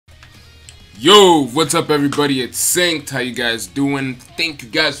Yo, what's up everybody? It's Synced. How you guys doing? Thank you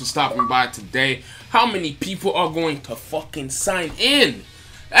guys for stopping by today. How many people are going to fucking sign in?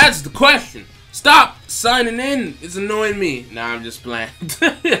 That's the question. Stop signing in. It's annoying me. Nah, I'm just playing.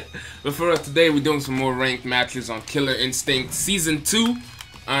 But for us today, we're doing some more ranked matches on Killer Instinct Season 2.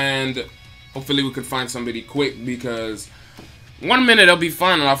 And hopefully we can find somebody quick, because 1 minute it'll be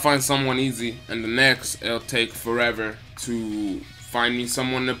fine and I'll find someone easy, and the next it'll take forever to find me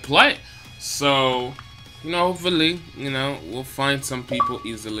someone to play. So, hopefully, we'll find some people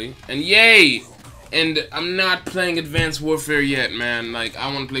easily. And yay! And I'm not playing Advanced Warfare yet, man. Like,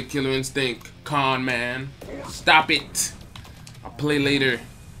 I want to play Killer Instinct. Con, man. Stop it. I'll play later.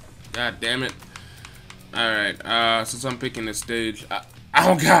 God damn it. Alright, since I'm picking the stage, I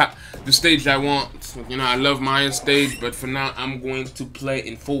don't got the stage I want. I love Maya's stage, but for now, I'm going to play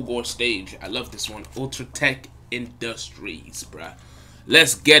in Full Gore stage. I love this one. Ultra Tech Industries, bruh.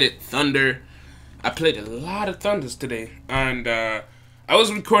 Let's get it, Thunder. I played a lot of Thunders today, and I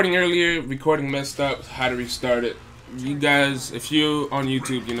was recording earlier. Recording messed up. Had to restart it. You guys, if you're on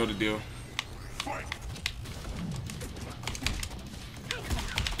YouTube, you know the deal.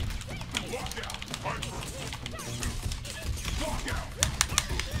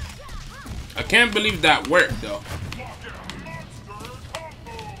 I can't believe that worked, though.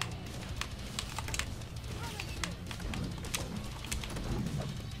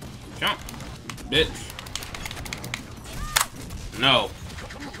 Jump, bitch. No.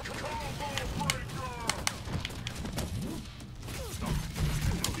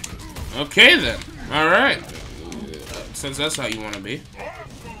 Okay then. Alright. Since that's how you want to be.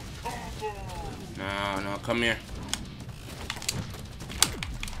 No, come here.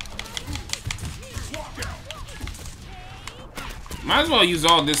 Might as well use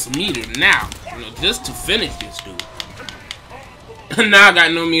all this meter now, just to finish this dude. Now I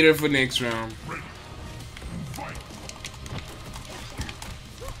got no meter for next round.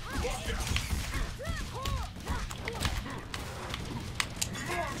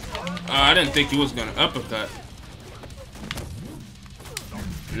 I didn't think he was gonna uppercut.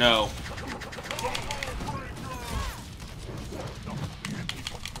 No.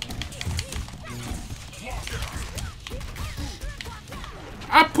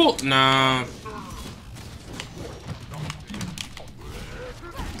 I pulled. Nah.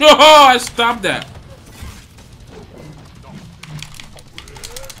 Oh, I stopped that.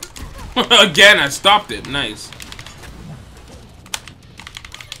 Again, I stopped it. Nice.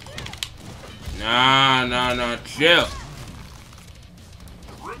 No. Chill.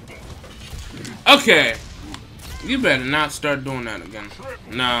 Okay. You better not start doing that again.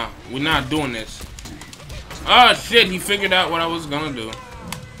 Nah, we're not doing this. Oh, shit. He figured out what I was gonna do.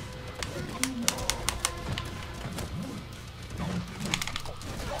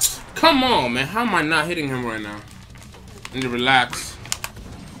 Come on, man. How am I not hitting him right now? I need to relax.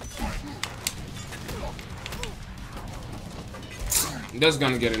 That's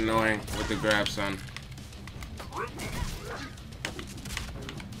gonna get annoying with the grab, son.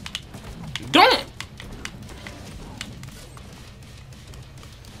 Don't!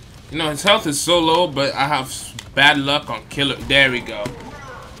 His health is so low, but I have bad luck on Killer. There we go.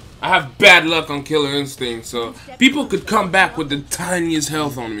 I have bad luck on Killer Instinct, so people could come back with the tiniest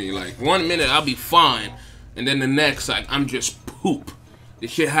health on me. Like, 1 minute I'll be fine, and then the next, like, I'm just poop.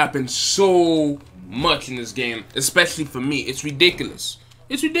 This shit happens so much in this game, especially for me. It's ridiculous.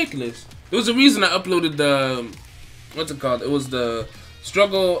 It's ridiculous. There was a reason I uploaded the, what's it called? It was the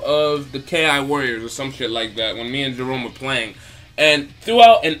Struggle of the KI Warriors or some shit like that when me and Jerome were playing. And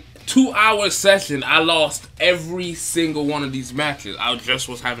throughout an 2-hour session, I lost every single one of these matches. I just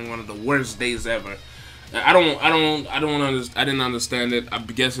was having one of the worst days ever. I didn't understand it. I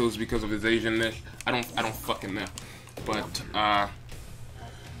guess it was because of his Asianness. I don't fucking know. But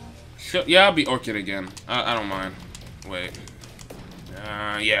yeah, I'll be Orchid again. I don't mind. Wait.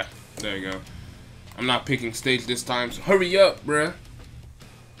 Yeah. There you go. I'm not picking stage this time, so hurry up, bruh.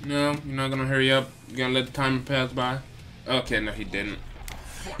 No, you're not gonna hurry up. You're gonna let the timer pass by. Okay, no, he didn't.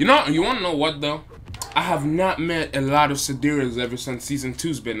 You want to know what, though? I have not met a lot of Sadiras ever since Season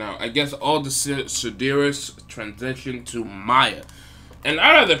 2's been out. I guess all the Sadiras transitioned to Maya. And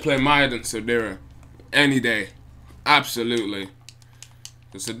I'd rather play Maya than Sadira. Any day. Absolutely.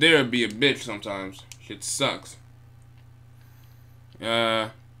 The Sadira be a bitch sometimes. Shit sucks.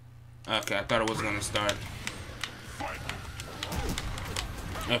 Okay, I thought it was going to start.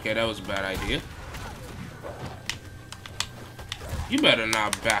 Okay, that was a bad idea. You better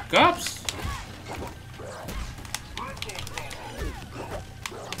not back ups.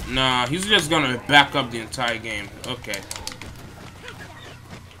 Nah, he's just gonna back up the entire game. Okay.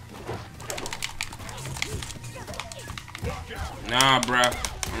 Nah, bruh.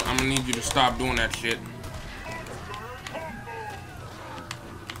 I'm gonna need you to stop doing that shit.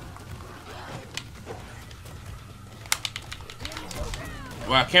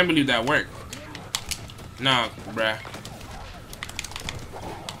 Well, I can't believe that worked. Nah, bruh.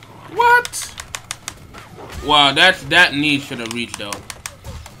 What? Wow, that knee should have reached though.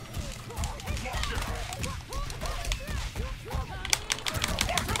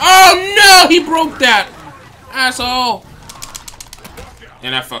 Oh no, he broke that, asshole.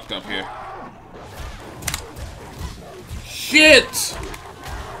 And I fucked up here. Shit!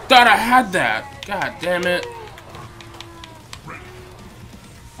 Thought I had that. God damn it.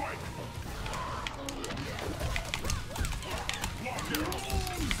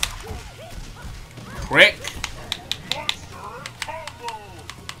 Prick.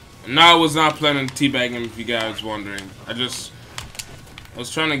 No, I was not planning to teabag him, if you guys wondering. I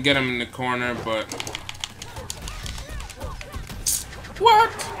was trying to get him in the corner, but...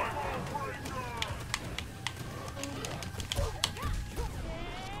 What?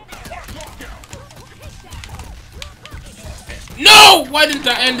 No! Why didn't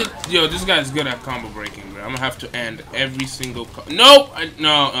I end it? Yo, this guy's good at combo breaking, bro. I'm gonna have to end every single nope!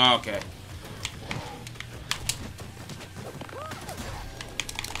 No, oh, okay.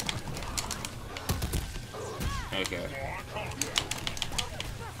 Okay.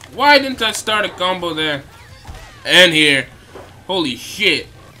 Why didn't I start a combo there? And here. Holy shit.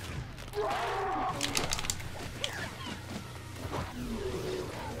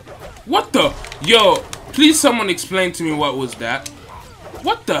 What the? Yo, please someone explain to me what was that.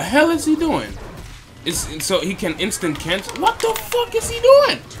 What the hell is he doing? So he can instant cancel? What the fuck is he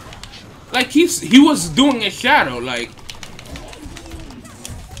doing? Like he was doing a shadow, like.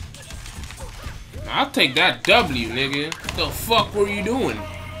 I'll take that W, nigga. What the fuck were you doing?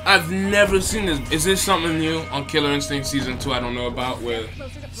 I've never seen this. Is this something new on Killer Instinct Season 2 I don't know about, where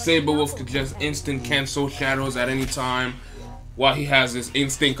Saberwolf could just instant cancel shadows at any time while he has his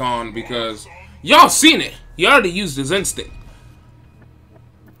instinct on? Because y'all seen it. He already used his instinct.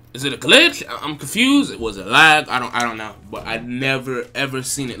 Is it a glitch? I'm confused. Was it lag? I don't know. But I'd never ever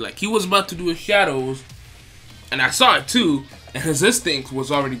seen it. Like he was about to do his shadows, and I saw it too. And his instinct was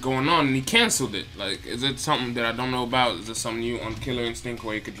already going on, and he canceled it. Like, is it something that I don't know about? Is it something new on Killer Instinct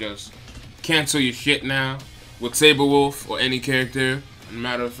where you could just cancel your shit now with Saberwolf or any character?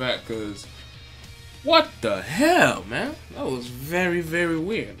 Matter of fact, because what the hell, man? That was very, very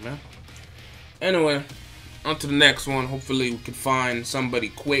weird, man. Anyway, on to the next one. Hopefully, we can find somebody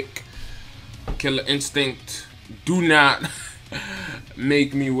quick. Killer Instinct, do not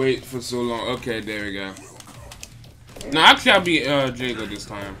make me wait for so long. Okay, there we go. No, actually, I'll be Jago this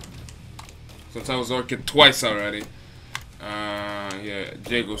time. Since I was Orchid twice already. Yeah,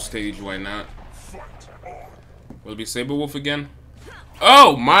 Jago stage, why not? Will it be Saberwolf again?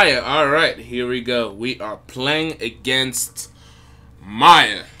 Oh, Maya. Alright, here we go. We are playing against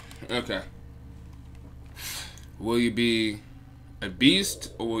Maya. Okay. Will you be a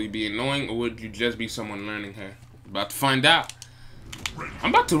beast, or will you be annoying, or would you just be someone learning her? About to find out.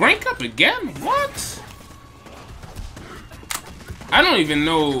 I'm about to rank up again? What? I don't even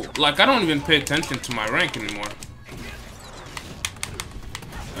know, like, I don't even pay attention to my rank anymore.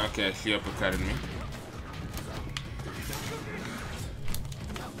 Okay, she uppercutted me.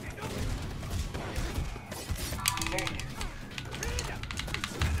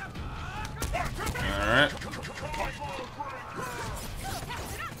 Alright.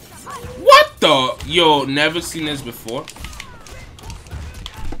 What the? Yo, never seen this before.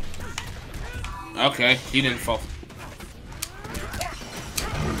 Okay, he didn't fall.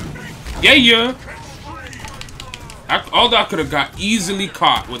 Yeah, yeah. Although I could have got easily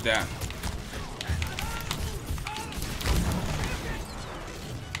caught with that.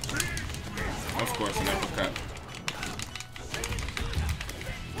 Of course, an uppercut.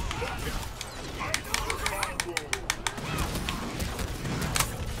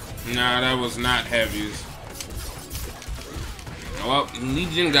 Nah, that was not heavies. Well,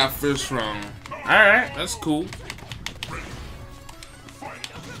 Legion got first round. Alright, that's cool.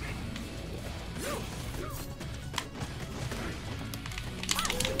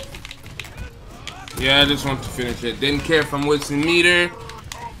 Yeah, I just want to finish it. Didn't care if I'm wasting meter.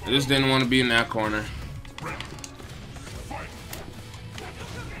 I just didn't want to be in that corner.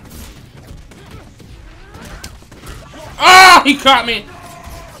 Oh, he caught me.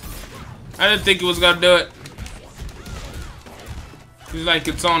 I didn't think he was gonna do it. He's like,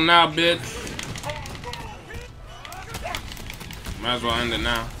 it's on now, bitch. Might as well end it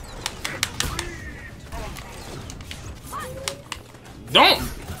now. Don't.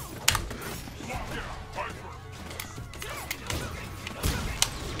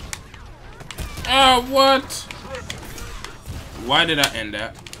 What? Why did I end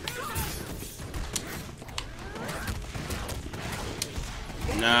that?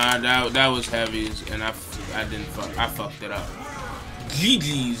 Nah, that was heavies, and I fucked it up.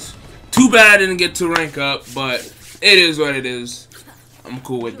 GG's. Too bad I didn't get to rank up, but it is what it is. I'm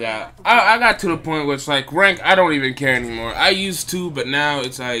cool with that. I got to the point where it's like, rank, I don't even care anymore. I used to, but now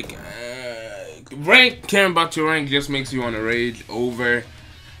it's like, rank, caring about your rank just makes you want to rage over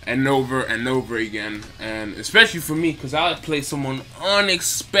and over and over again. And especially for me, because I play someone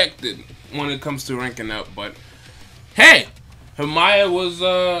unexpected when it comes to ranking up. But, hey, her Maya was,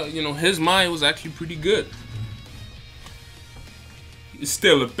 you know, his Maya was actually pretty good. He's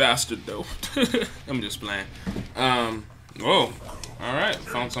still a bastard, though. I'm just playing. Whoa. Alright,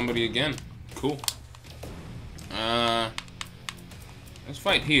 found somebody again. Cool. Let's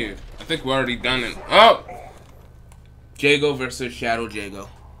fight here. I think we're already done it. Oh! Jago versus Shadow Jago.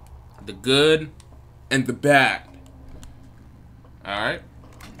 The good and the bad. Alright.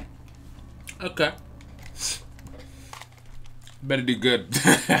 Okay. Better do good.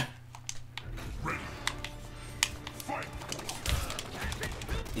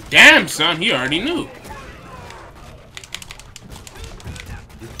 Damn, son, he already knew.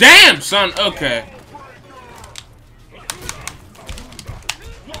 Damn, son. Okay.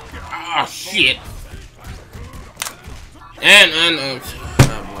 Oh shit. And oh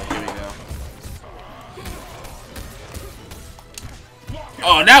boy, here we go.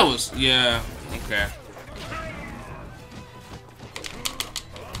 Oh, that was, yeah. Okay.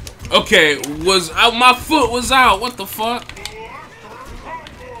 Okay, was out. My foot was out. What the fuck?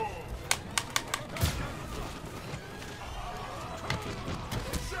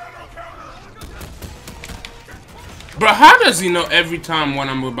 Bro, how does he know every time when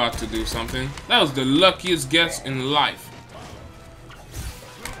I'm about to do something? That was the luckiest guess in life.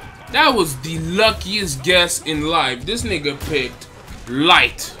 That was the luckiest guess in life. This nigga picked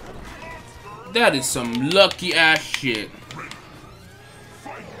light. That is some lucky ass shit.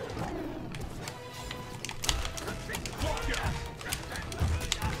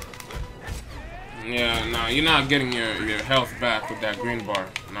 Yeah, no, you're not getting your health back with that green bar.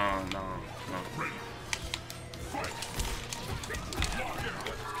 No.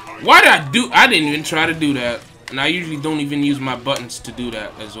 Why did I do? I didn't even try to do that. And I usually don't even use my buttons to do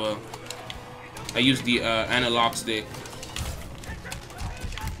that as well. I use the analog stick.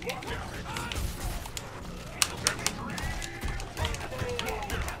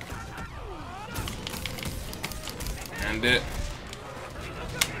 And it.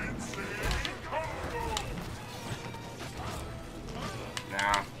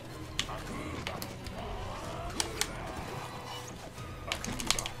 Nah.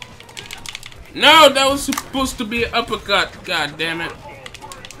 No, that was supposed to be an uppercut. God damn it.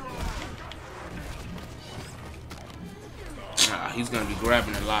 Ah, he's gonna be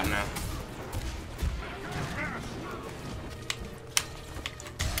grabbing a lot now.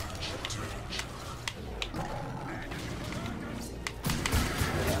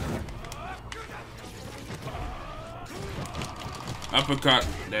 Uppercut.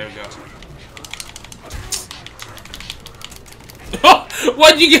 There we go.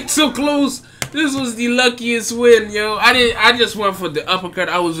 Why'd you get so close? This was the luckiest win, yo. I just went for the uppercut.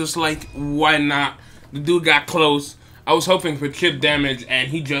 I was just like, why not? The dude got close. I was hoping for chip damage, and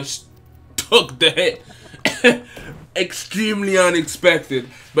he just took the hit. Extremely unexpected.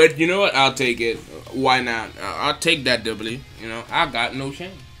 But you know what? I'll take it. Why not? I'll take that doubly. You know, I got no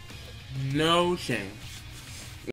shame. No shame.